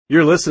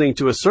You're listening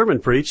to a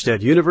sermon preached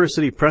at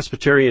University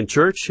Presbyterian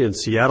Church in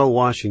Seattle,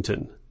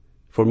 Washington.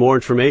 For more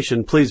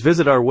information, please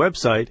visit our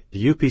website,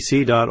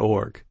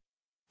 upc.org.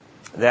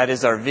 That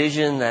is our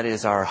vision. That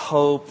is our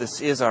hope. This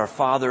is our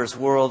Father's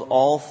world.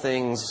 All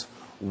things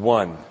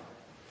one.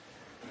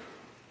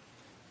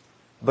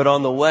 But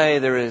on the way,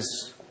 there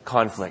is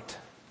conflict.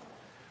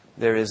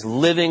 There is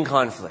living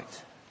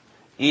conflict.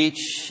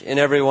 Each and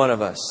every one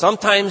of us.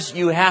 Sometimes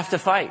you have to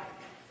fight.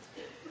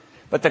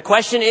 But the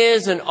question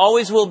is, and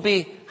always will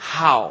be,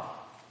 how?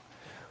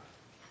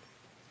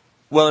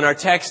 Well, in our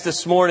text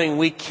this morning,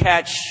 we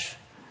catch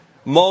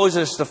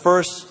Moses, the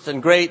first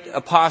and great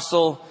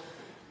apostle,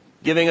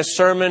 giving a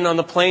sermon on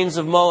the plains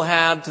of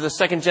Moab to the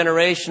second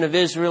generation of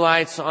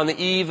Israelites on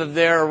the eve of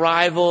their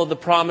arrival at the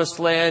promised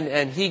land.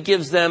 And he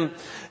gives them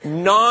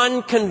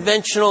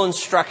non-conventional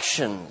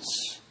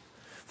instructions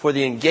for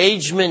the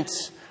engagement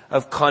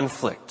of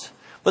conflict.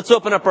 Let's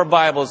open up our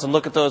Bibles and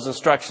look at those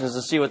instructions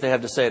and see what they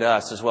have to say to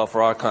us as well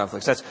for our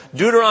conflicts. That's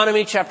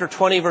Deuteronomy chapter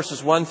 20,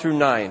 verses 1 through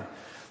 9.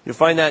 You'll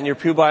find that in your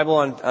pew Bible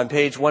on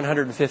page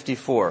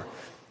 154.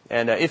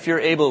 And if you're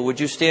able,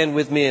 would you stand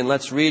with me and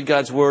let's read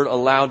God's Word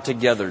aloud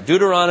together.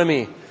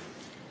 Deuteronomy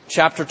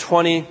chapter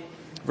 20,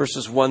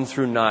 verses 1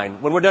 through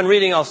 9. When we're done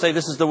reading, I'll say,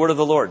 "This is the Word of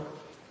the Lord."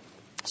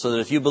 So that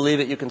if you believe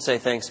it, you can say,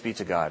 "Thanks be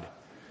to God."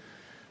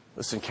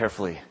 Listen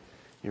carefully.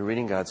 You're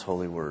reading God's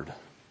holy Word.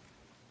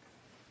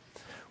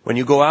 "When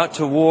you go out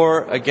to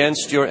war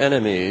against your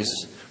enemies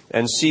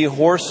and see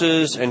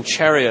horses and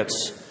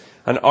chariots,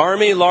 an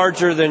army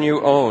larger than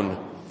your own,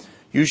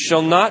 you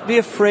shall not be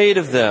afraid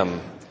of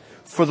them.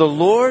 For the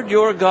Lord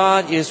your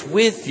God is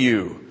with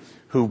you,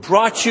 who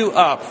brought you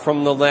up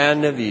from the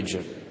land of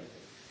Egypt.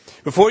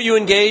 Before you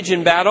engage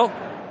in battle,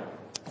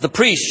 the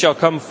priest shall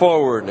come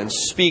forward and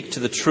speak to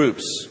the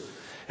troops,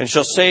 and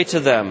shall say to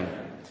them,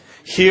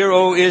 'Hear,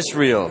 O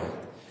Israel,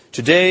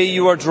 today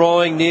you are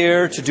drawing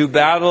near to do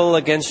battle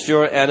against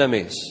your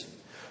enemies.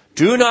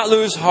 Do not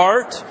lose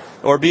heart,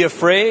 or be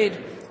afraid,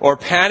 or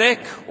panic,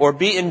 or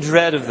be in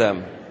dread of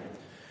them.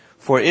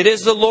 For it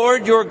is the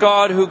Lord your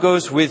God who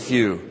goes with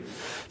you,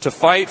 to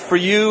fight for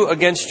you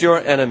against your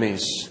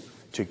enemies,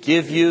 to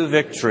give you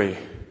victory.'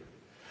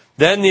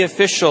 Then the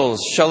officials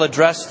shall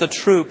address the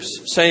troops,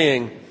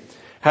 saying,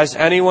 'Has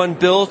anyone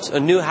built a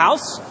new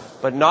house,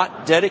 but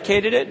not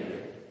dedicated it?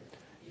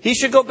 He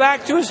should go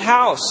back to his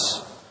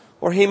house,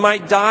 or he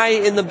might die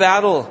in the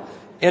battle,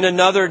 and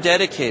another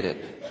dedicate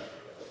it.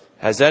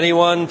 Has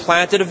anyone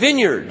planted a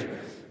vineyard,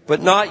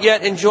 but not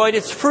yet enjoyed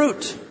its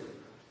fruit?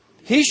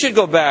 He should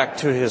go back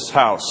to his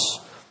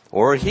house,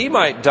 or he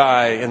might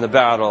die in the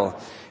battle,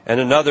 and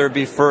another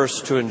be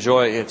first to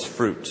enjoy its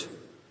fruit.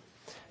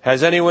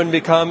 Has anyone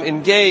become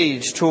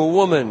engaged to a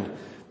woman,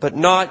 but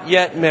not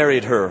yet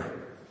married her?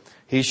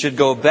 He should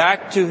go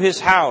back to his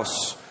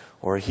house,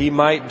 or he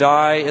might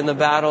die in the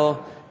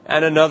battle,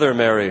 and another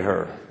marry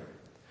her.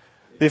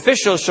 The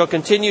officials shall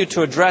continue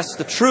to address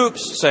the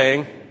troops,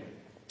 saying,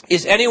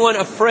 'Is anyone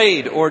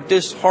afraid or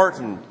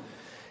disheartened?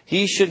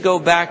 He should go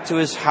back to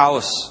his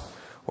house,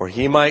 or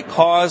he might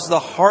cause the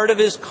heart of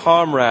his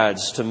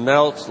comrades to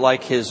melt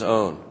like his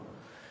own.'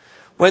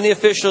 When the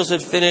officials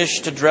had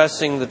finished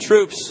addressing the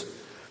troops,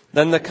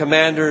 then the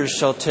commanders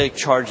shall take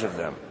charge of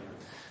them."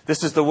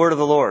 This is the word of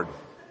the Lord.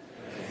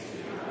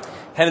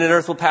 Heaven and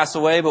earth will pass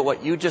away, but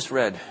what you just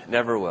read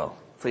never will.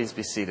 Please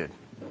be seated.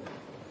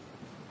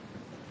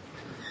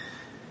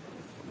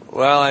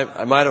 Well,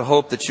 I might have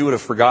hoped that you would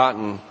have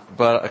forgotten,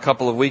 but a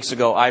couple of weeks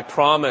ago, I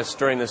promised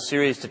during this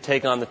series to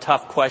take on the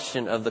tough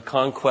question of the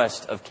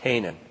conquest of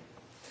Canaan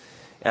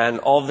and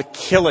all the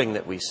killing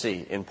that we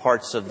see in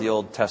parts of the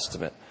Old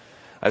Testament.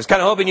 I was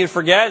kind of hoping you'd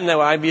forget and that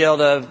I'd be able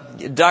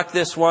to duck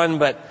this one,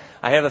 but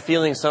I have a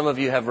feeling some of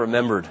you have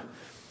remembered.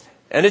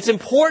 And it's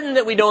important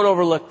that we don't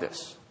overlook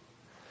this.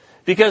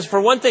 Because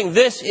for one thing,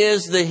 this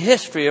is the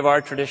history of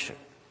our tradition.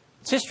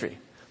 It's history.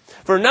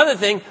 For another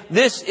thing,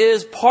 this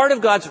is part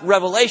of God's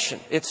revelation.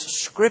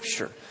 It's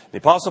Scripture. The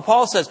Apostle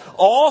Paul says,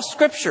 all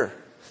Scripture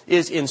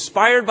is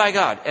inspired by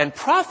God and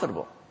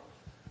profitable.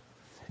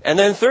 And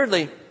then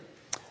thirdly,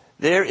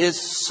 there is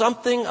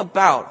something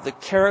about the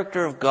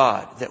character of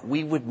God that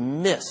we would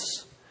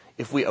miss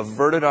if we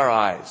averted our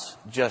eyes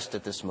just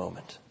at this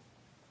moment.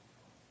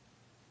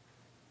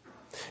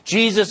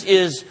 Jesus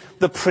is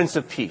the Prince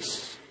of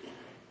Peace.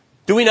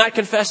 Do we not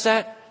confess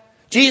that?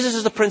 Jesus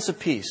is the Prince of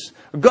Peace.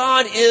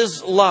 God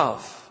is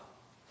love.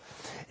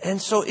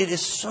 And so it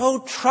is so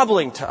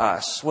troubling to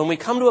us when we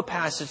come to a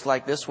passage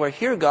like this where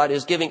here God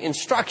is giving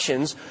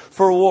instructions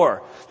for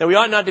war. Now we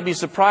ought not to be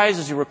surprised.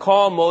 As you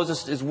recall,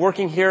 Moses is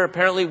working here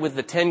apparently with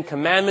the 10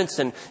 Commandments.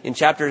 And in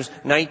chapters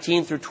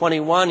 19 through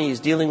 21, he's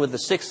dealing with the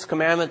 6th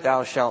commandment,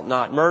 thou shalt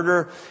not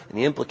murder, and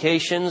the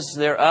implications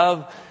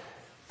thereof.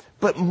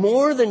 But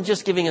more than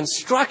just giving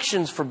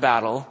instructions for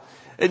battle,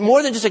 and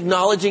more than just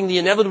acknowledging the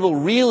inevitable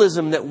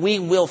realism that we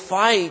will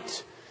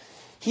fight,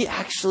 he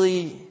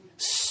actually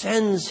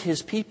sends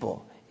his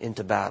people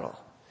into battle.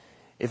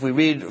 If we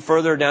read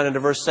further down into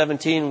verse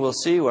 17, we'll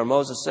see where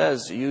Moses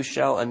says, you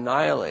shall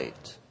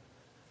annihilate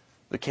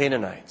the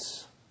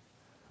Canaanites.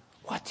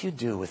 What do you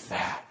do with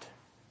that?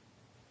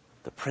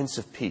 the Prince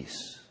of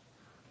Peace,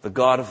 the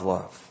God of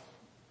love.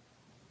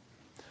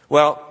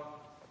 Well,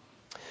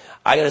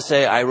 I got to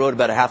say, I wrote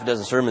about a half a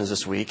dozen sermons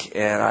this week,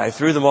 and I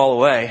threw them all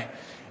away.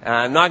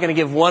 I'm not going to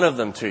give one of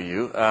them to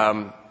you.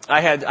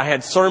 I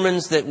had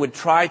sermons that would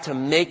try to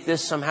make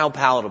this somehow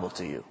palatable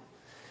to you.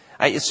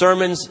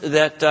 Sermons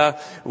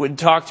that would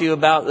talk to you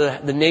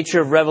about the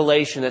nature of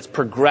revelation that's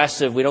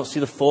progressive. We don't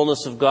see the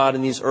fullness of God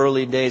in these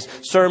early days.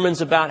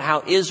 Sermons about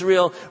how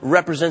Israel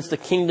represents the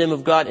kingdom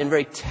of God in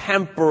very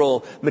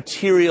temporal,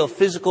 material,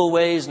 physical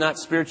ways, not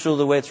spiritual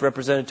the way it's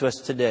represented to us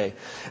today.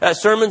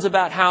 Sermons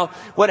about how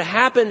what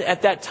happened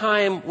at that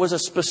time was a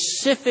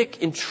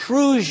specific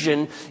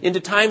intrusion into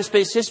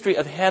time-space history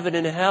of heaven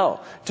and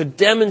hell to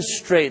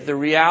demonstrate the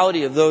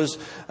reality of those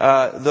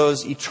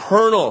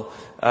eternal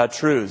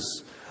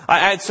truths. I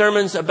had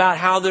sermons about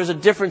how there's a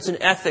difference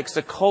in ethics,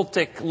 the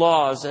cultic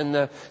laws and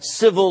the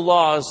civil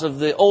laws of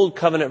the Old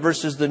Covenant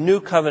versus the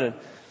New Covenant.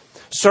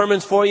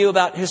 Sermons for you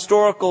about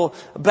historical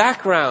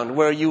background,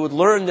 where you would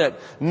learn that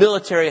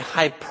military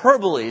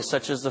hyperbole,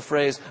 such as the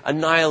phrase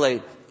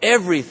annihilate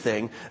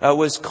everything,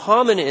 was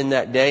common in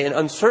that day and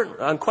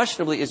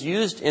unquestionably is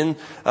used in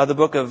the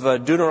book of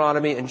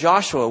Deuteronomy and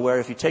Joshua, where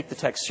if you take the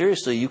text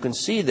seriously, you can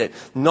see that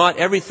not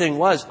everything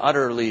was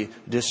utterly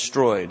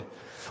destroyed.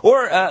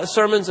 Or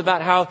sermons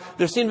about how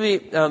there seemed to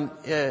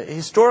be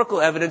historical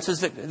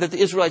evidences that the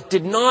Israelites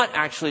did not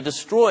actually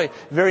destroy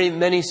very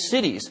many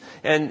cities.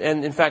 And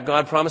in fact,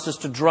 God promises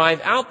to drive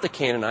out the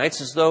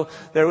Canaanites as though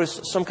there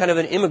was some kind of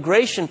an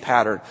immigration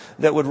pattern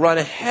that would run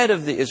ahead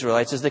of the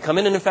Israelites as they come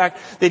in. And in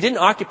fact, they didn't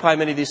occupy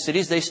many of these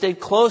cities. They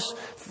stayed close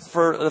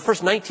for the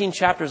first 19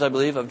 chapters, I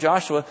believe, of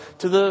Joshua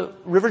to the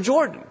River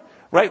Jordan,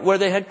 right, where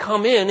they had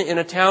come in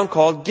a town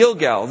called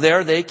Gilgal.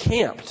 There they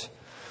camped.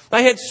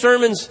 I had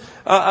sermons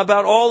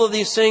about all of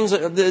these things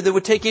that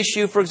would take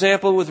issue, for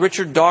example, with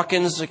Richard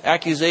Dawkins'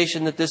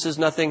 accusation that this is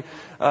nothing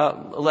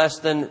less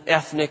than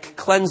ethnic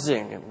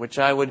cleansing, which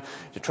I would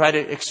try to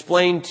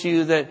explain to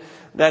you that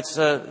that's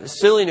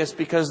silliness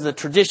because the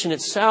tradition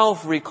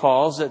itself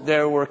recalls that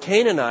there were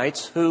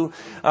Canaanites who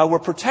were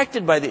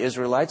protected by the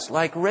Israelites,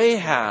 like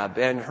Rahab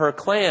and her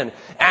clan.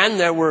 And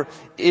there were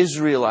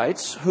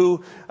Israelites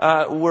who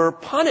were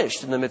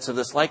punished in the midst of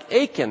this, like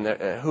Achan,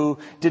 who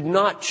did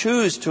not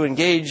choose to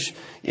engage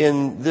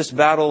in this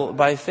battle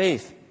by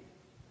faith.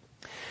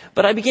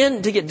 But I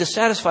began to get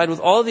dissatisfied with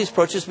all of these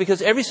approaches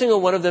because every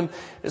single one of them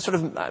sort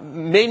of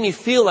made me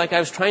feel like I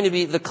was trying to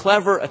be the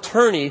clever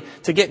attorney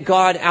to get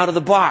God out of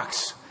the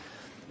box.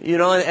 You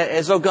know,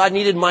 as though God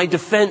needed my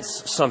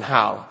defense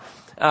somehow.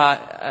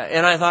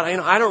 And I thought,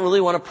 I don't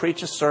really want to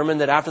preach a sermon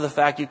that after the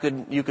fact you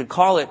could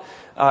call it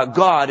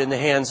God in the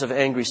hands of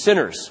angry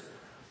sinners.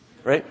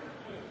 Right?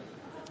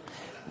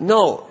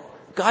 No,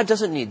 God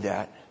doesn't need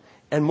that.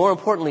 And more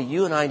importantly,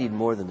 you and I need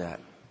more than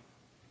that.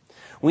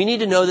 We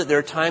need to know that there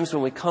are times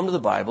when we come to the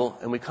Bible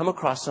and we come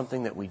across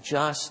something that we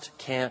just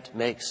can't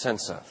make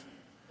sense of,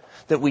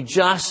 that we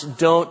just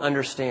don't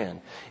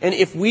understand. And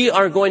if we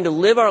are going to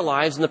live our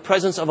lives in the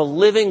presence of a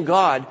living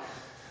God,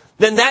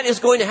 then that is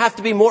going to have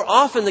to be more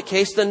often the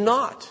case than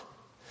not.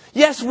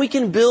 Yes, we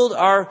can build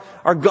our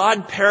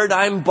God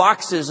paradigm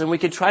boxes and we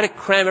can try to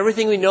cram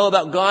everything we know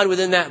about God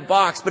within that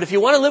box. But if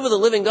you want to live with a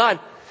living God,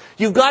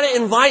 you've got to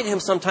invite Him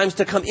sometimes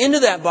to come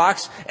into that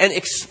box and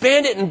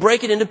expand it and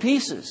break it into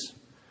pieces.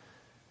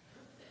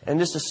 And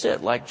just to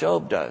sit like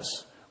Job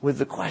does with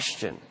the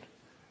question.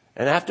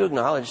 And I have to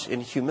acknowledge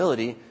in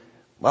humility,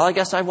 well, I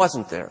guess I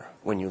wasn't there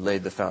when you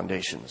laid the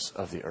foundations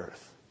of the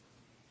earth.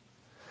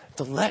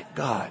 To let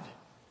God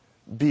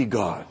be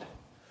God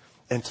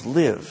and to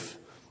live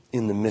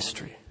in the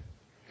mystery.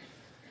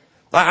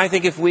 I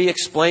think if we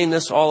explain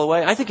this all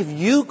away, I think if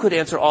you could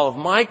answer all of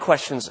my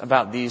questions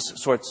about these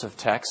sorts of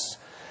texts,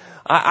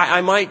 I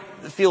might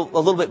feel a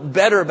little bit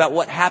better about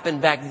what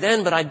happened back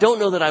then, but I don't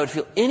know that I would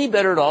feel any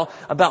better at all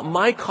about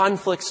my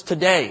conflicts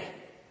today.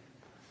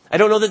 I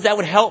don't know that that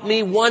would help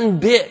me one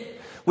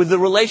bit with the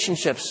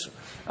relationships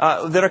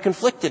that are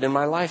conflicted in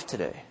my life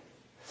today.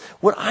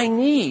 What I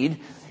need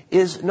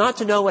is not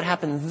to know what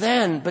happened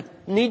then,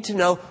 but need to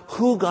know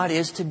who God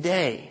is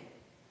today.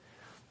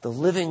 The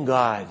living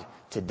God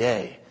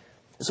today.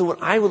 So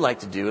what I would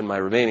like to do in my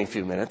remaining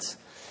few minutes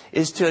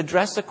is to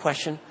address the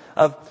question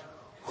of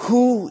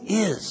who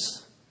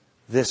is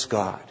this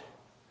God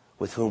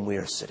with whom we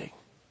are sitting?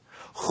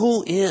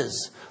 Who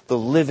is the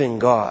living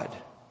God?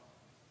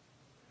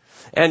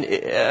 And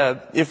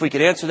if we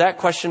could answer that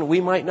question,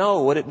 we might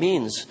know what it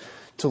means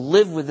to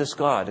live with this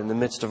God in the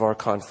midst of our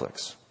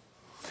conflicts.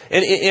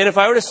 And if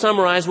I were to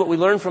summarize what we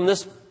learned from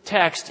this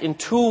text in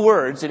 2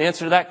 words in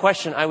answer to that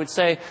question, I would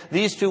say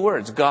these 2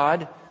 words: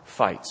 God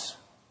fights.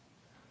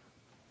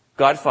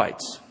 God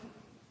fights.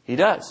 He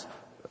does.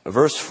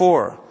 Verse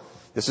 4.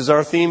 This is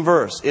our theme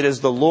verse. It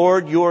is the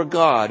Lord your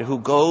God who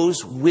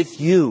goes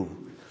with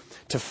you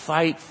to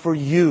fight for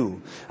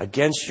you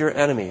against your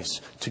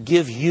enemies, to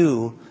give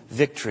you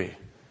victory.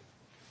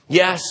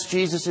 Yes,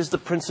 Jesus is the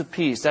Prince of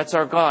Peace. That's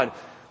our God.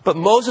 But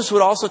Moses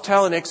would also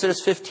tell in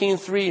Exodus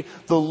 15:3,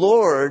 the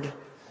Lord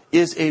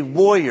is a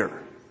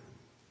warrior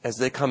as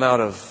they come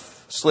out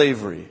of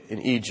slavery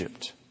in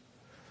Egypt.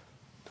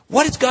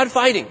 What is God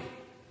fighting?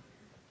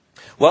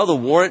 Well, the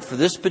warrant for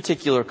this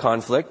particular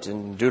conflict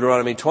in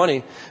Deuteronomy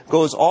 20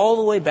 goes all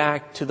the way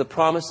back to the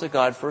promise that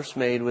God first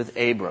made with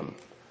Abram.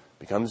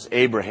 Becomes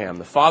Abraham,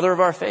 the father of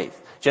our faith.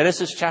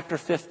 Genesis chapter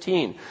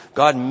 15.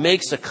 God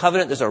makes a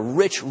covenant. There's a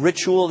rich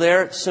ritual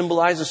there. It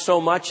symbolizes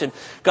so much. And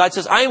God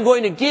says, I am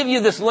going to give you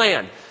this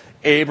land.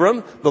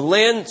 Abram, the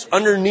land's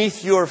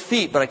underneath your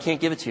feet, but I can't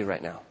give it to you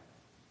right now.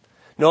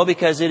 No,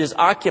 because it is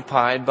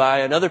occupied by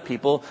another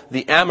people,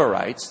 the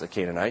Amorites, the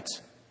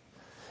Canaanites.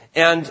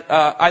 And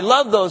I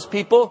love those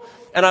people,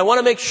 and I want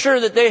to make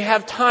sure that they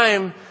have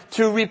time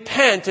to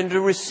repent and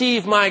to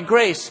receive my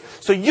grace.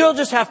 So you'll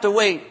just have to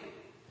wait.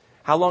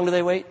 How long do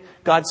they wait?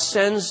 God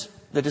sends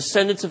the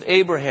descendants of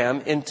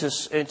Abraham into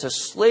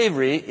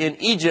slavery in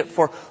Egypt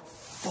for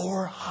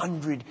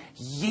 400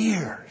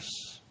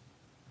 years.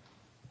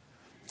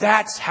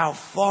 That's how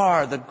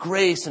far the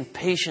grace and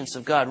patience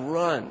of God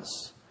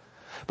runs.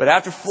 But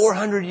after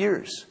 400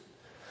 years,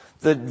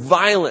 the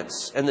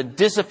violence and the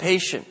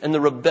dissipation and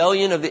the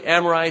rebellion of the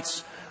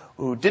Amorites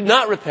who did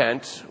not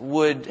repent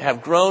would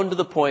have grown to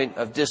the point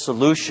of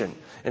dissolution.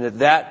 And at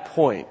that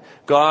point,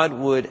 God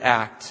would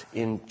act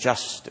in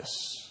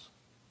justice.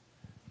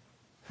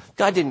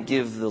 God didn't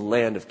give the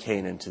land of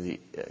Canaan to the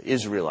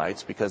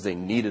Israelites because they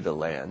needed a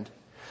land.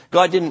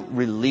 God didn't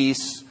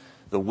release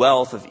the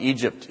wealth of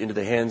Egypt into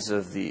the hands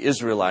of the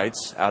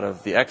Israelites out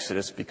of the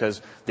Exodus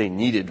because they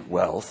needed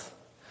wealth.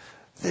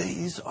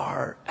 These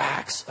are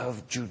acts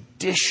of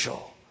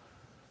judicial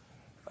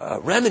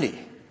remedy.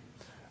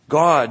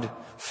 God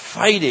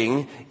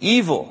fighting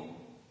evil.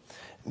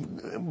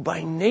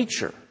 By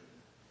nature,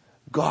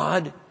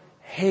 God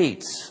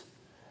hates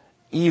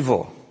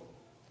evil.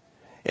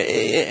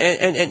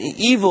 And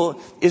evil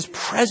is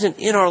present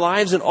in our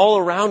lives and all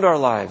around our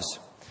lives.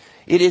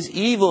 It is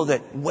evil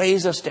that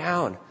weighs us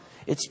down.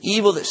 It's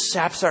evil that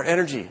saps our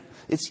energy.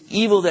 It's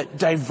evil that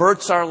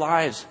diverts our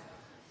lives.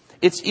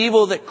 It's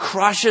evil that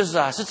crushes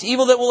us. It's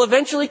evil that will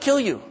eventually kill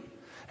you.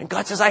 And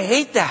God says, I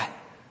hate that.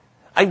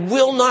 I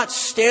will not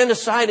stand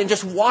aside and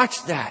just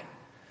watch that.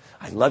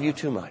 I love you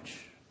too much.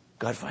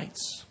 God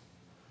fights.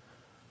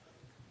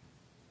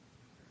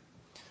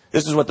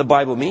 This is what the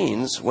Bible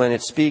means when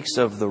it speaks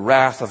of the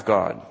wrath of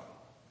God.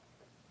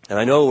 And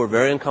I know we're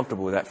very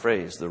uncomfortable with that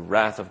phrase, the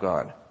wrath of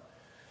God.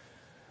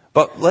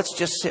 But let's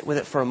just sit with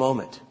it for a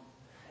moment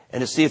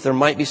and to see if there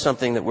might be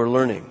something that we're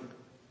learning.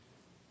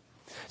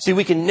 See,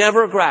 we can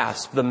never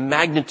grasp the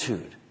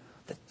magnitude,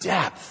 the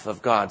depth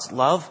of God's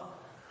love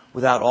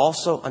without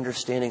also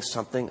understanding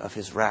something of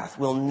His wrath.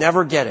 We'll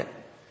never get it.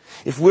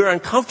 If we're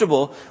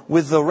uncomfortable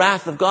with the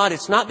wrath of God,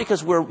 it's not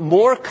because we're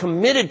more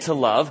committed to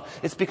love.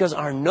 It's because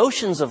our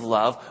notions of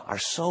love are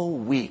so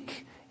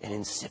weak and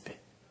insipid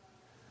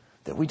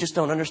that we just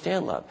don't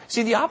understand love.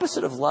 See, the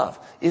opposite of love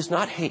is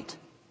not hate.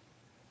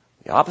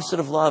 The opposite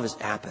of love is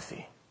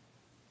apathy.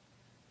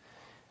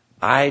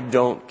 I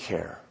don't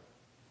care.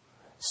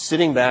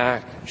 Sitting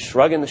back,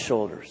 shrugging the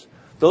shoulders.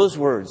 Those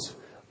words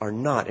are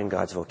not in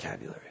God's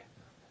vocabulary.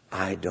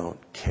 I don't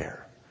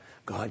care.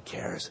 God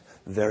cares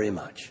very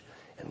much.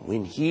 And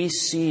when He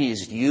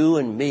sees you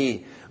and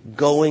me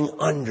going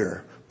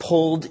under,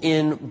 pulled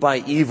in by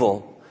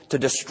evil to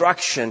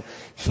destruction,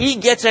 He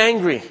gets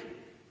angry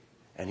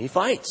and He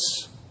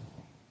fights.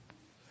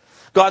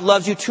 God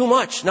loves you too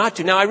much not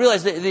to. Now, I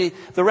realize that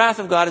the wrath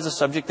of God is a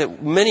subject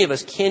that many of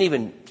us can't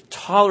even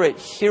tolerate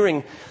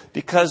hearing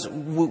because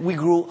we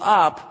grew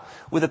up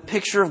with a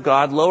picture of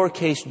God,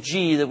 lowercase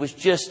g, that was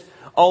just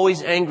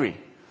always angry.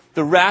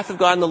 The wrath of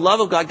God and the love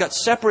of God got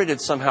separated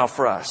somehow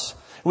for us.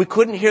 We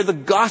couldn't hear the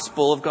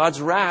gospel of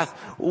God's wrath.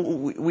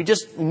 We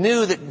just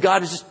knew that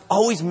God is just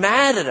always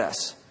mad at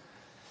us.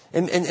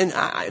 And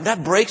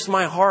that breaks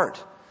my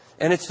heart.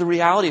 And it's the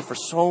reality for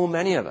so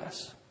many of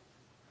us.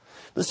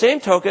 The same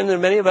token, there are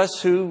many of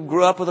us who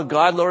grew up with a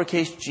God,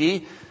 lowercase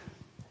g,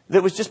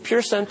 that was just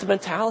pure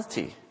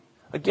sentimentality.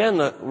 Again,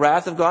 the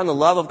wrath of God and the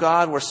love of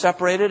God were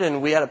separated,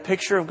 and we had a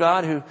picture of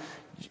God who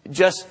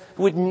just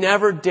would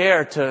never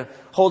dare to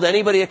hold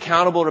anybody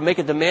accountable, to make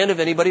a demand of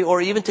anybody,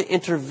 or even to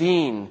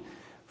intervene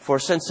for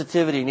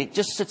sensitivity. And He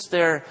just sits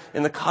there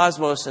in the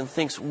cosmos and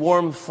thinks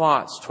warm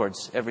thoughts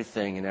towards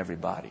everything and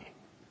everybody.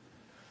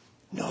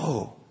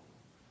 No.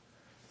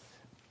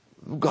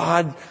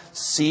 God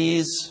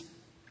sees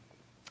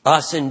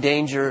us in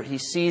danger. He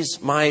sees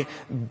my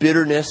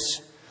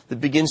bitterness that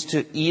begins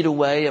to eat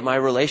away at my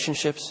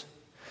relationships.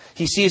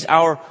 He sees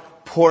our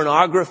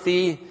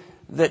pornography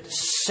that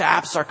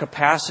saps our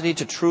capacity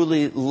to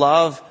truly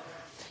love.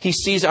 He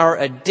sees our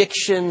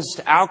addictions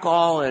to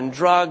alcohol and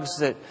drugs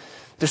that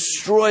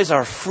destroys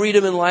our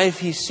freedom in life.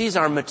 He sees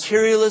our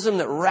materialism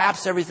that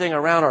wraps everything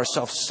around our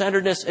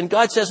self-centeredness. And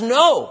God says,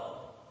 no,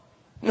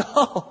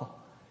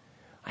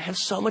 I have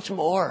so much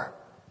more,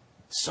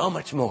 so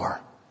much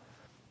more.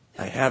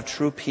 I have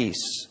true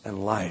peace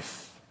and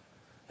life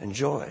and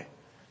joy.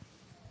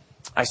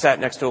 I sat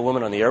next to a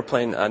woman on the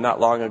airplane not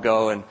long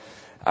ago, and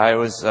I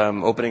was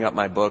opening up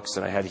my books,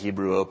 and I had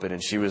Hebrew open,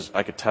 and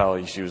I could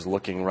tell she was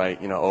looking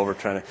right, over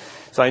trying to.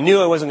 So I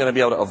knew I wasn't going to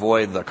be able to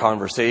avoid the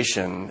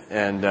conversation.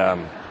 And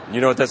you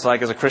know what that's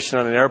like as a Christian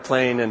on an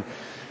airplane. And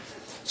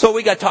so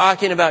we got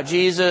talking about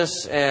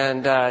Jesus,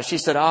 and she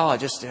said, I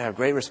just have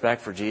great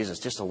respect for Jesus.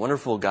 Just a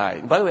wonderful guy.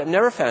 And by the way, I've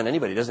never found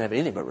anybody who doesn't have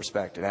anything but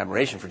respect and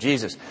admiration for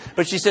Jesus.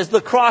 But she says,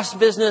 the cross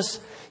business,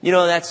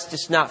 that's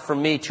just not for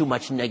me, too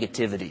much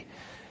negativity.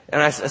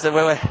 And I said,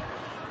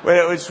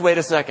 wait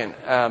a second.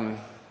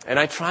 And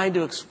I tried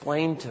to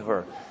explain to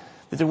her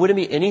that there wouldn't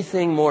be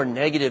anything more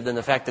negative than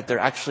the fact that there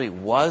actually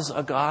was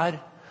a God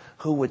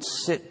who would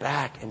sit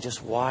back and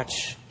just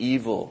watch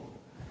evil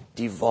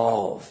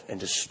devolve and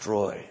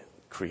destroy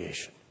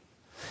creation.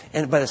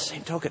 And by the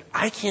same token,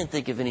 I can't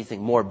think of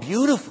anything more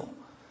beautiful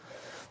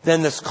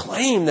than this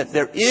claim that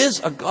there is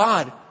a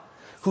God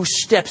who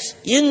steps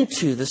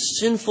into the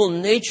sinful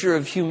nature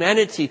of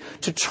humanity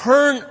to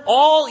turn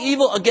all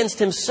evil against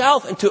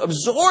himself and to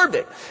absorb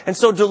it, and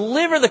so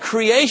deliver the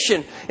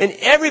creation and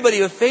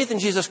everybody with faith in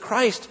Jesus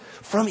Christ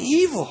from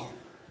evil.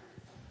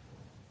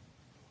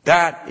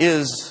 That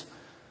is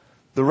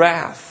the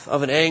wrath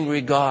of an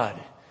angry God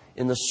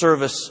in the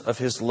service of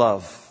his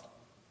love.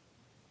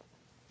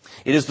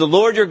 It is the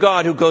Lord your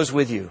God who goes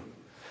with you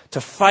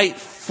to fight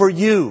for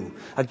you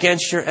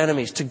against your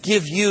enemies, to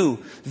give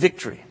you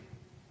victory.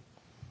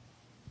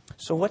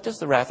 So what does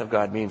the wrath of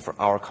God mean for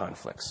our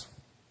conflicts,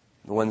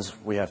 the ones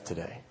we have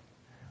today?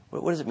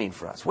 What does it mean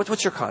for us?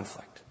 What's your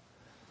conflict?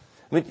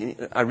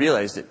 I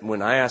realize that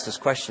when I ask this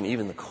question,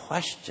 even the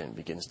question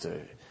begins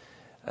to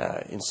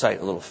incite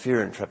a little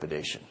fear and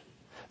trepidation.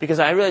 Because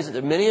I realize that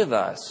there are many of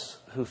us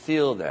who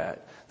feel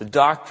that the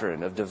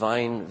doctrine of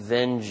divine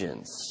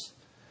vengeance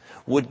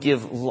would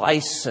give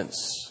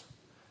license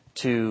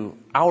to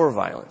our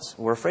violence.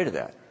 We're afraid of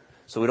that,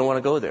 so we don't want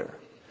to go there.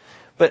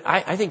 But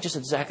I think just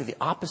exactly the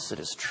opposite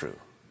is true.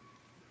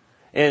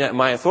 And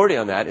my authority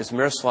on that is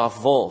Miroslav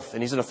Volf.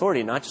 And he's an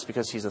authority not just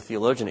because he's a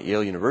theologian at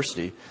Yale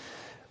University,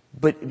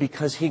 but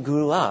because he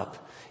grew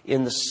up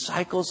in the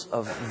cycles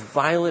of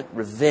violent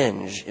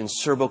revenge in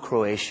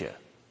Serbo-Croatia.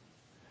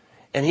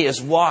 And he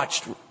has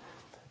watched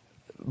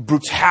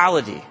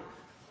brutality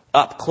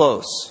up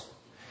close.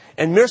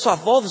 And Miroslav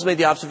Volf has made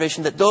the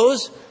observation that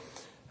those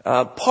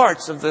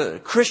parts of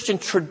the Christian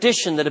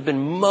tradition that have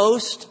been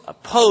most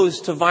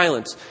opposed to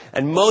violence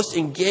and most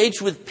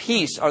engaged with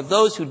peace are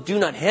those who do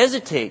not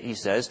hesitate, he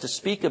says, to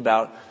speak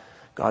about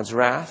God's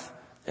wrath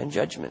and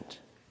judgment.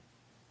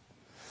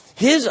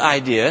 His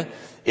idea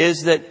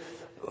is that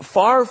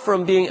far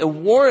from being a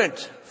warrant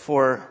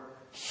for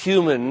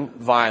human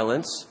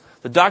violence,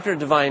 the doctrine of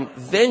divine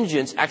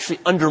vengeance actually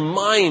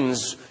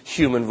undermines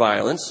human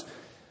violence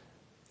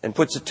and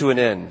puts it to an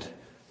end.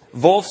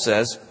 Volf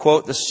says,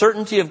 quote, the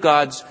certainty of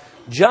God's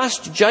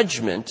just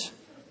judgment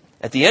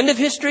at the end of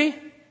history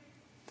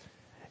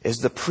is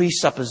the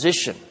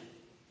presupposition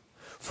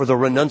for the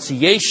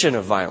renunciation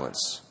of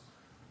violence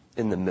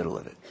in the middle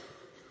of it.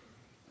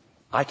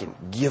 I can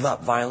give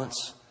up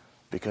violence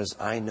because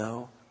I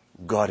know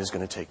God is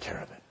going to take care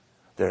of it.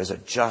 There is a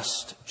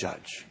just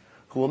judge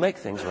who will make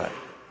things right.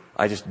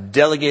 I just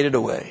delegate it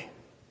away.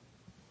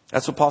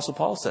 That's what Apostle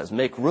Paul says.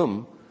 Make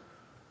room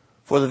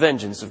for the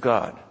vengeance of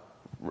God.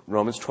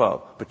 Romans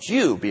 12. But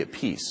you be at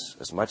peace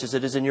as much as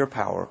it is in your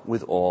power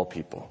with all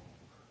people.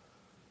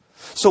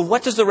 So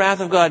what does the wrath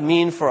of God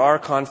mean for our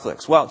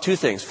conflicts? Well, two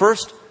things.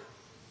 First,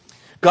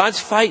 God's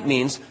fight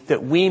means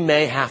that we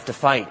may have to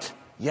fight.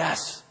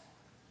 Yes.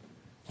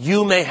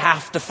 You may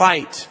have to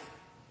fight.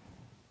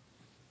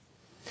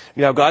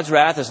 God's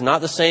wrath is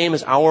not the same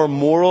as our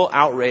moral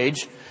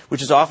outrage,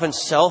 which is often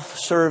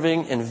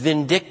self-serving and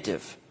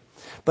vindictive.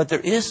 But there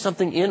is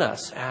something in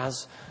us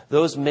as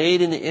those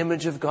made in the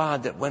image of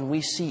God that when we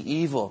see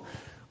evil,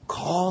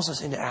 calls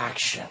us into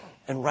action.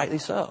 And rightly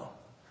so.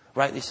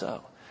 Rightly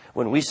so.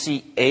 When we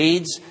see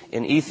AIDS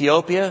in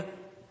Ethiopia,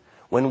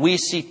 when we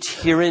see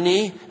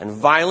tyranny and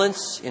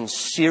violence in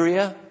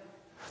Syria,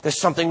 there's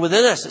something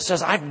within us that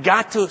says, I've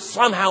got to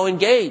somehow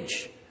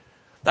engage.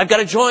 I've got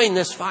to join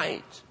this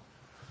fight.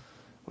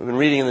 We've been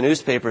reading in the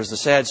newspapers the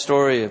sad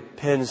story of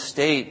Penn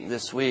State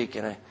this week.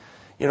 And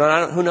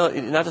who knows,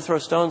 not to throw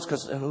stones,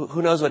 because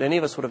who knows what any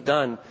of us would have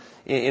done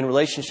in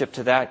relationship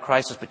to that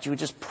crisis, but you would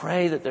just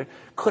pray that there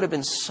could have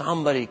been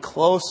somebody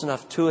close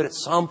enough to it at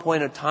some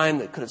point in time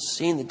that could have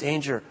seen the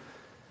danger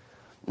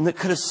and that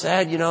could have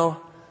said,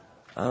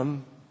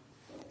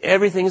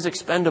 everything is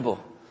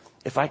expendable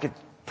if I could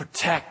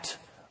protect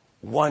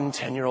one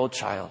 10-year-old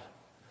child.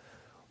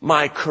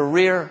 My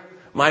career,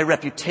 my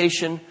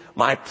reputation,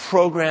 my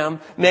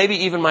program,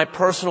 maybe even my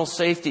personal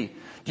safety.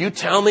 Do you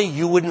tell me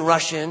you wouldn't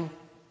rush in?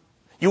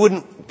 You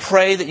wouldn't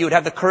pray that you would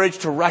have the courage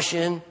to rush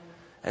in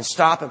and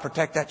stop and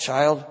protect that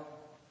child?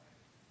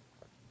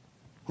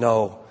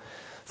 No.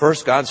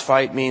 First, God's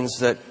fight means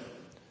that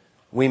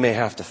we may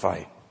have to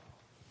fight.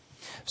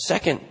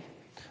 Second,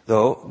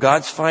 though,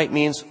 God's fight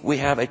means we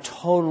have a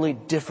totally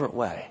different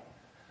way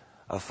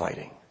of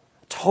fighting.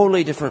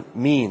 Totally different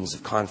means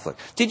of conflict.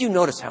 Did you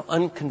notice how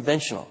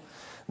unconventional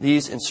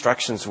these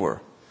instructions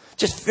were?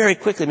 Just very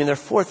quickly, there are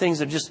four things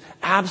that are just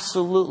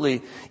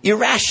absolutely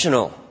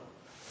irrational.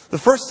 The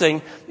first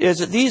thing is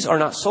that these are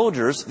not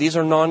soldiers, these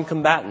are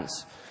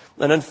non-combatants.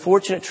 An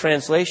unfortunate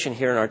translation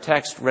here in our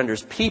text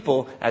renders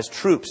people as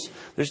troops.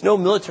 There's no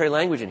military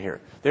language in here.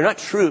 They're not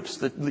troops.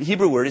 The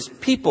Hebrew word is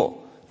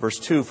people. Verse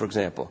 2, for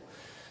example.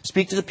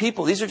 Speak to the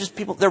people. These are just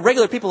people. They're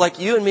regular people like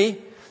you and me.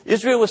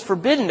 Israel was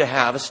forbidden to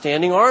have a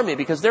standing army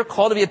because they're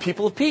called to be a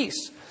people of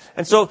peace.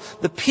 And so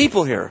the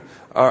people here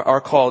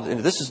are called,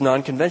 and this is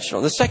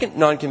non-conventional. The second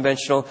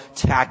non-conventional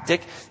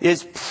tactic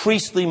is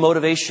priestly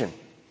motivation.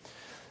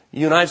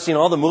 You and I have seen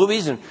all the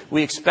movies, and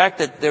we expect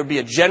that there'd be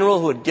a general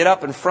who would get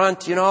up in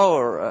front,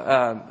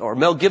 or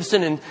Mel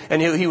Gibson,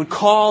 and he would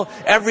call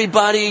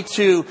everybody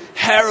to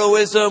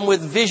heroism with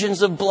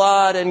visions of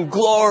blood and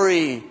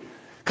glory.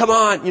 Come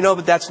on,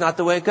 but that's not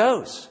the way it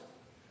goes.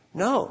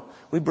 No,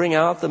 we bring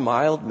out the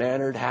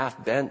mild-mannered,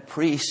 half-bent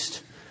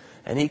priest,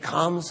 and he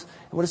comes,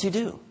 and what does he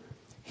do?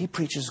 He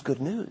preaches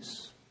good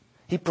news.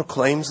 He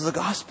proclaims the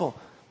gospel.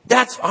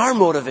 That's our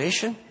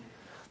motivation.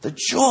 The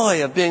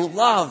joy of being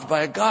loved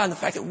by a God and the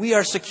fact that we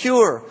are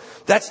secure.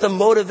 That's the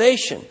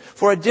motivation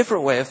for a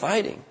different way of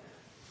fighting.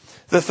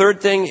 The third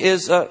thing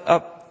is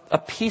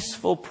a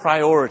peaceful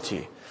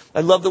priority.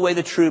 I love the way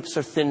the troops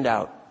are thinned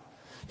out.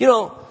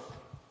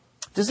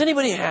 Does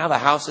anybody have a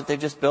house that they've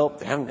just built?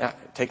 They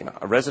haven't taken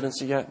a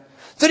residency yet?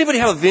 Does anybody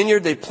have a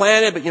vineyard they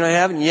planted but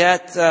haven't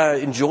yet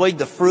enjoyed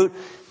the fruit?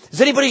 Is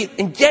anybody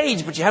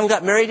engaged but you haven't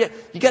got married yet?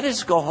 You got to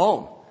just go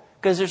home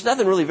because there's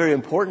nothing really very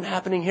important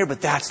happening here,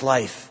 but that's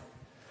life.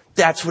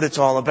 That's what it's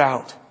all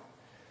about.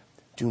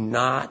 Do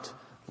not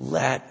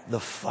let the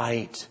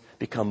fight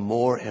become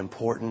more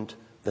important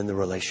than the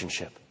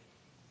relationship.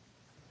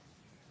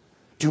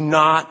 Do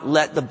not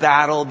let the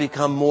battle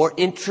become more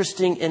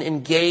interesting and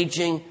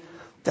engaging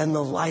than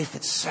the life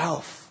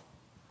itself.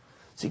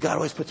 See, God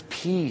always puts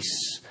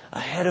peace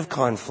ahead of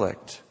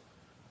conflict.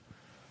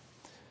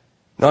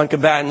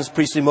 Non-combatants,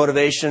 priestly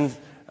motivation,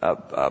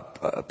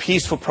 a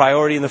peaceful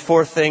priority. And the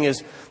fourth thing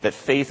is that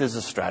faith is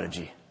a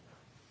strategy.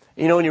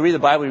 When you read the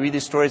Bible, you read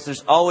these stories,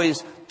 there's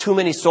always too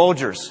many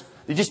soldiers.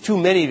 There's just too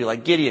many of you,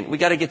 like Gideon. We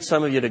got to get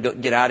some of you to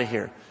get out of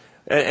here.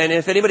 And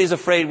if anybody's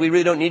afraid, we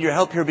really don't need your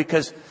help here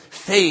because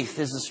faith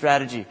is the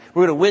strategy.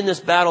 We're going to win this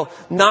battle,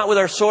 not with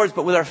our swords,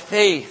 but with our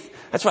faith.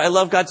 That's why I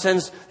love God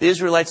sends the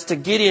Israelites to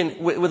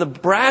Gideon with a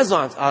brass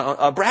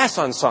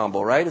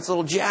ensemble, right? It's a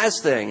little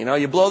jazz thing.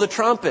 You blow the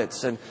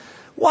trumpets and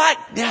what?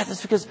 Yeah,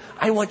 that's because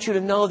I want you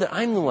to know that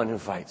I'm the one who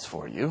fights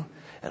for you.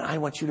 And I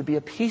want you to be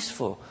a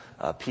peaceful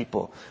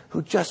people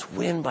who just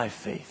win by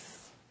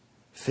faith.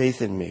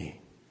 Faith in me.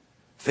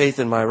 Faith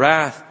in my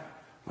wrath,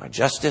 my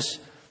justice,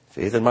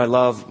 faith in my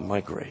love,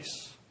 my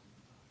grace.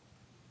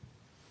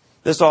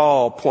 This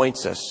all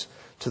points us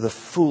to the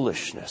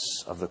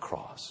foolishness of the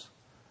cross.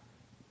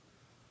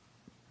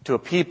 To a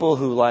people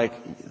who, like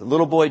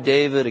little boy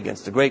David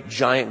against the great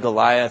giant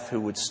Goliath,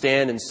 who would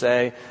stand and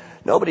say,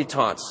 nobody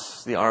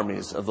taunts the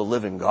armies of the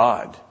living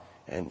God.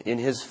 And in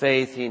his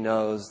faith, he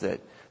knows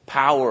that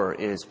power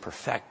is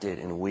perfected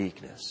in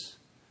weakness.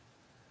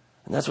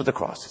 And that's what the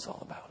cross is all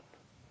about.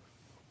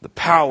 The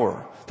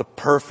power, the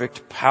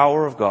perfect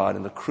power of God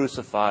in the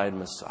crucified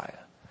Messiah.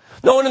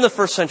 No one in the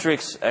first century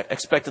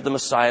expected the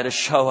Messiah to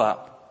show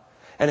up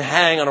and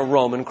hang on a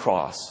Roman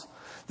cross.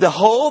 The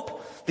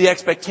hope, the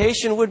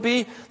expectation would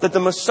be that the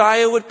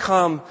Messiah would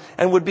come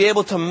and would be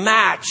able to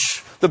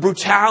match the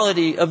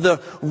brutality of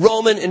the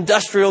Roman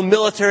industrial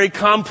military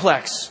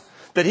complex.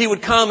 That he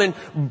would come and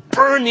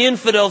burn the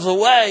infidels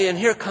away. And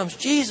here comes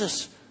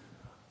Jesus,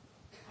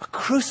 a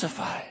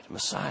crucified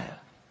Messiah.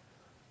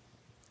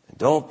 And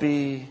don't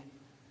be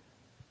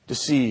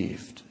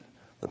deceived.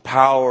 The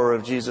power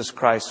of Jesus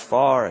Christ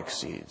far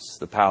exceeds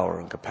the power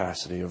and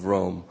capacity of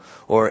Rome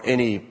or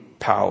any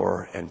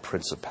power and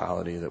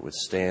principality that would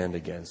stand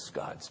against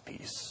God's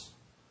peace.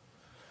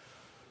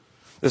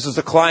 This is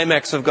the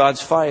climax of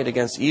God's fight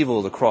against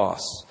evil, the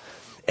cross.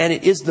 And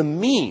it is the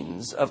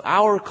means of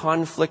our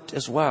conflict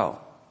as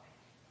well.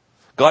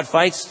 God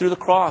fights through the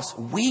cross.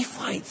 We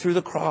fight through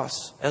the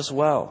cross as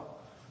well.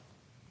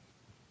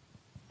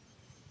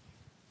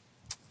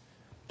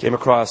 Came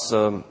across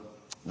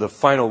the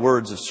final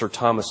words of Sir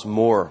Thomas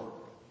More,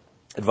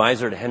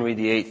 advisor to Henry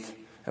VIII.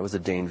 That was a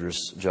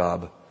dangerous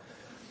job.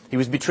 He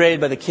was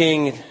betrayed by the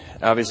king,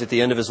 obviously at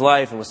the end of his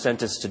life, and was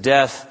sentenced to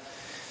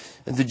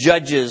death. And the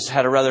judges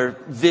had a rather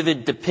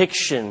vivid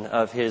depiction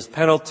of his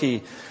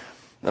penalty.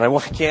 And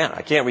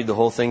I can't read the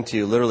whole thing to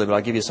you literally, but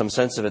I'll give you some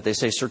sense of it. They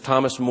say, Sir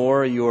Thomas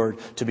More, you are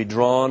to be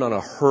drawn on a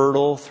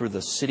hurdle through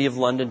the city of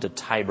London to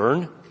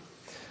Tyburn.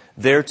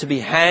 There to be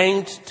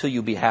hanged till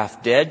you be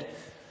half dead.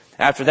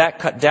 After that,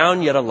 cut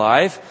down yet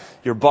alive.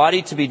 Your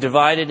body to be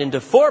divided into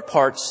 4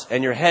 parts,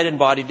 and your head and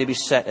body to be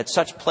set at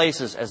such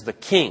places as the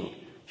king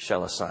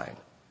shall assign.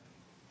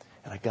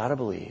 And I gotta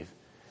believe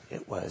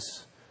it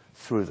was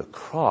through the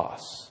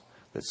cross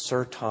that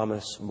Sir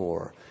Thomas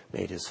More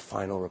made his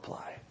final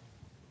reply.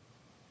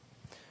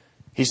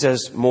 He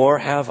says, more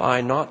have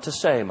I not to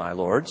say, my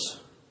lords,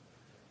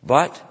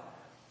 but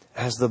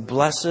as the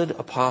blessed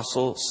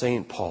apostle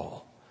St.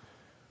 Paul,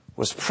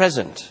 was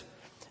present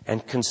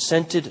and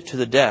consented to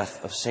the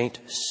death of St.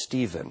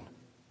 Stephen,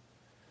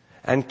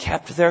 and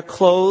kept their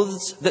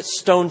clothes that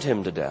stoned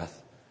him to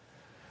death.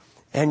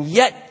 And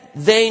yet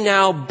they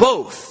now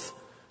both,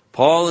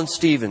 Paul and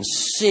Stephen,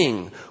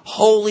 sing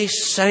holy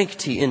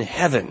sanctity in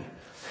heaven,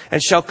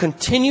 and shall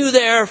continue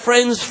there,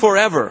 friends,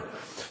 forever.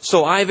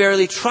 So I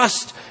verily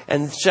trust,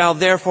 and shall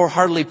therefore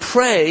heartily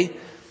pray,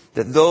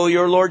 that though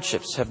your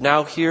lordships have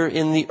now here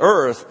in the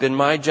earth been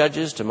my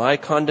judges to my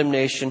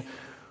condemnation,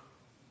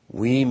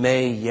 we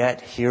may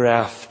yet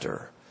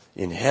hereafter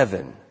in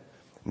heaven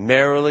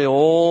merrily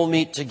all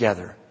meet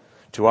together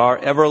to our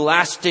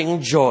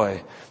everlasting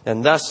joy.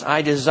 And thus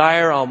I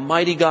desire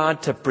Almighty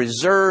God to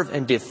preserve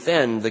and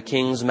defend the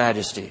King's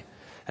majesty,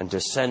 and to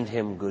send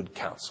him good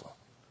counsel.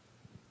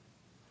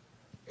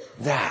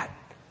 That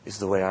is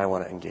the way I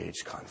want to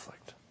engage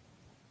conflict.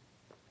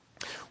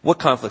 What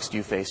conflicts do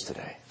you face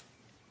today?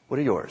 What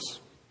are yours?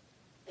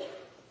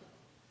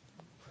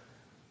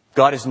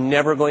 God is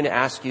never going to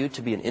ask you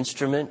to be an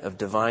instrument of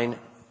divine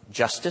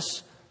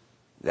justice.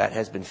 That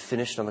has been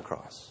finished on the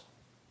cross.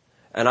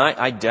 And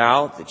I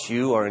doubt that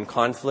you are in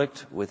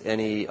conflict with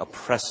any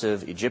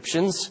oppressive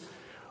Egyptians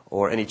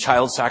or any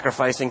child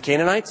sacrificing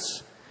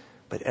Canaanites.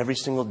 But every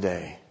single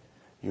day,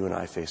 you and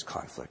I face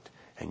conflict.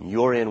 And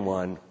you're in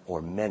one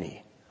or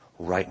many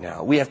right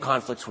now. We have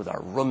conflicts with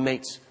our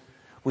roommates.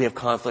 We have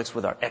conflicts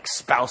with our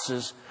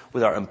ex-spouses,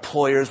 with our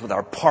employers, with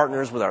our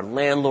partners, with our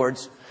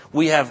landlords.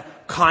 We have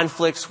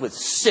conflicts with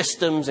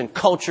systems and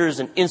cultures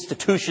and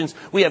institutions.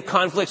 We have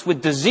conflicts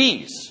with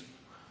disease.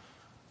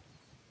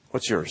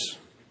 What's yours?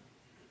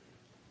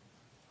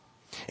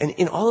 And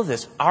in all of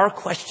this, our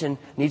question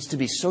needs to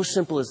be so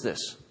simple as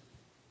this.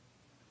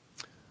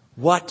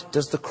 What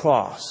does the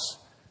cross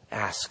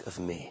ask of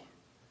me?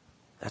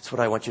 That's what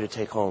I want you to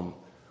take home.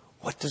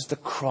 What does the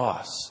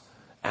cross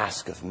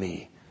ask of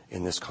me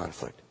in this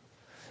conflict?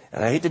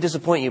 And I hate to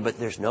disappoint you, but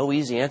there's no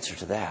easy answer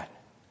to that.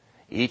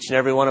 Each and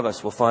every one of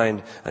us will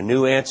find a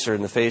new answer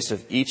in the face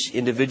of each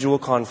individual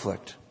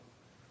conflict.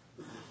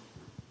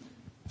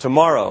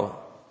 Tomorrow,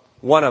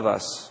 one of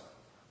us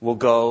will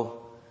go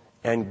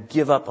and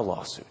give up a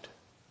lawsuit.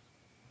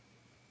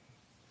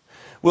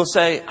 We'll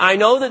say, I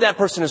know that that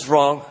person is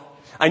wrong.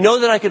 I know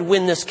that I could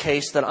win this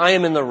case, that I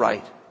am in the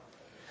right.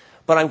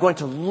 But I'm going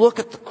to look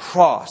at the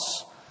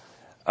cross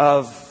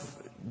of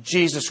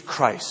Jesus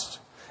Christ,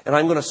 and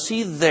I'm going to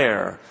see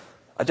there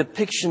a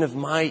depiction of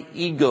my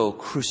ego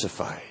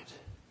crucified,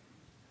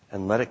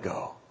 and let it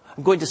go.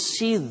 I'm going to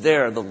see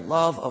there the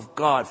love of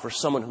God for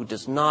someone who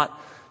does not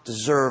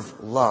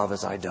deserve love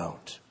as I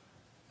don't,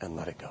 and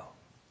let it go.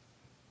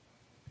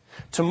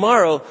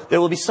 Tomorrow,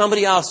 there will be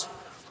somebody else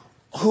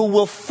who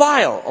will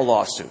file a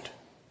lawsuit,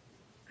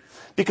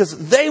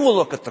 because they will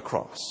look at the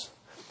cross,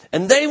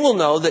 and they will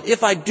know that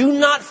if I do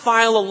not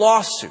file a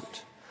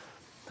lawsuit,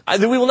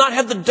 that we will not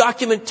have the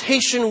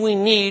documentation we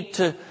need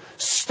to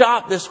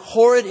stop this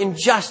horrid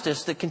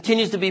injustice that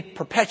continues to be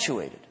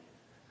perpetuated.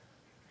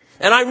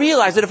 And I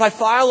realize that if I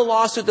file a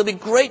lawsuit, there'll be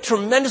great,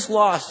 tremendous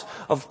loss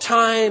of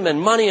time and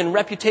money and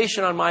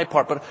reputation on my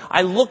part. But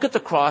I look at the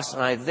cross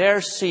and I there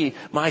see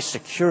my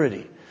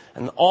security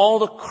and all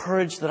the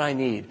courage that I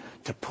need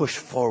to push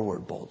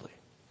forward boldly.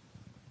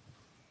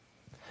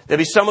 There'll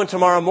be someone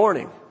tomorrow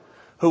morning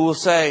who will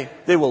say,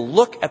 they will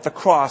look at the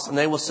cross and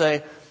they will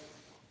say,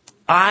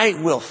 I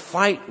will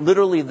fight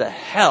literally the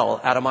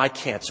hell out of my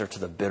cancer to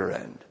the bitter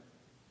end.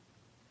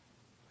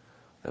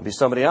 There'll be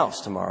somebody else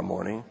tomorrow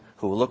morning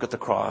who will look at the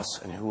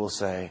cross and who will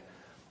say,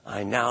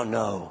 I now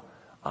know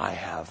I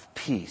have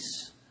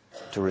peace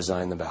to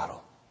resign the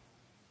battle.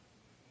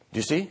 Do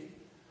you see?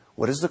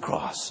 What does the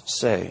cross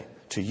say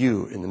to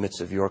you in the midst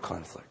of your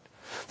conflict?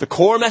 The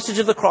core message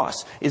of the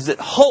cross is that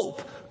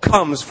hope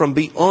comes from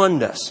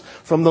beyond us,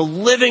 from the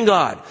living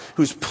God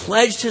who's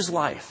pledged his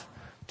life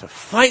to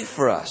fight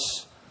for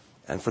us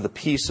and for the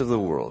peace of the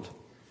world.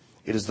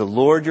 It is the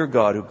Lord your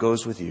God who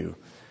goes with you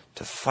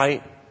to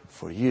fight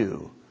for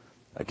you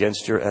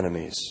against your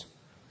enemies,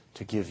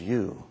 to give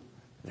you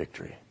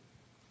victory.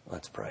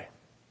 Let's pray.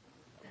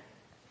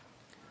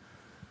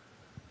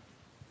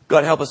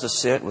 God, help us to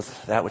sit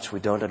with that which we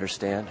don't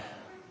understand.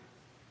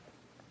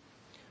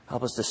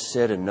 Help us to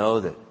sit and know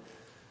that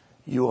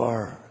you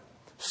are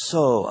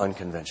so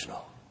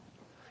unconventional.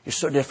 You're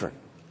so different.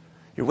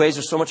 Your ways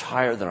are so much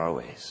higher than our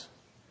ways.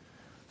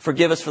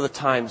 Forgive us for the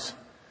times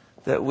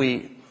that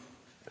we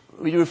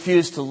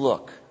refuse to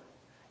look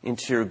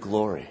into your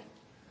glory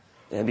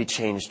and be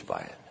changed by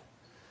it.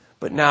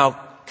 But now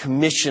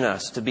commission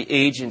us to be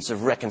agents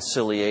of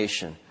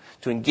reconciliation,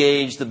 to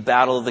engage the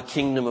battle of the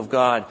kingdom of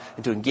God,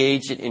 and to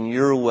engage it in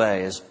your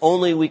way, as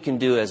only we can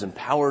do, as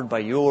empowered by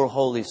your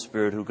Holy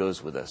Spirit who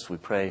goes with us. We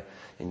pray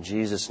in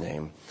Jesus'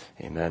 name.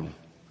 Amen.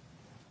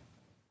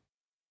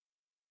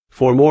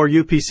 For more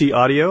UPC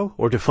audio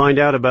or to find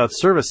out about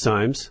service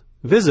times,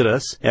 visit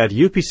us at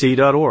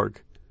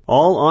upc.org.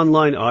 All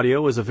online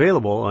audio is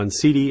available on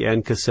CD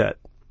and cassette.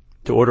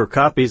 To order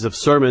copies of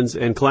sermons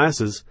and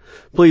classes,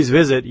 please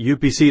visit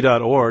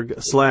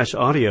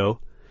upc.org/audio,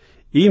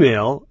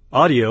 email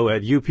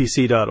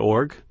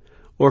audio@upc.org,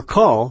 or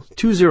call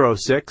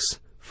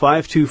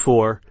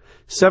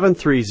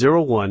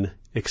 206-524-7301,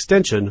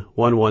 extension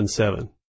 117.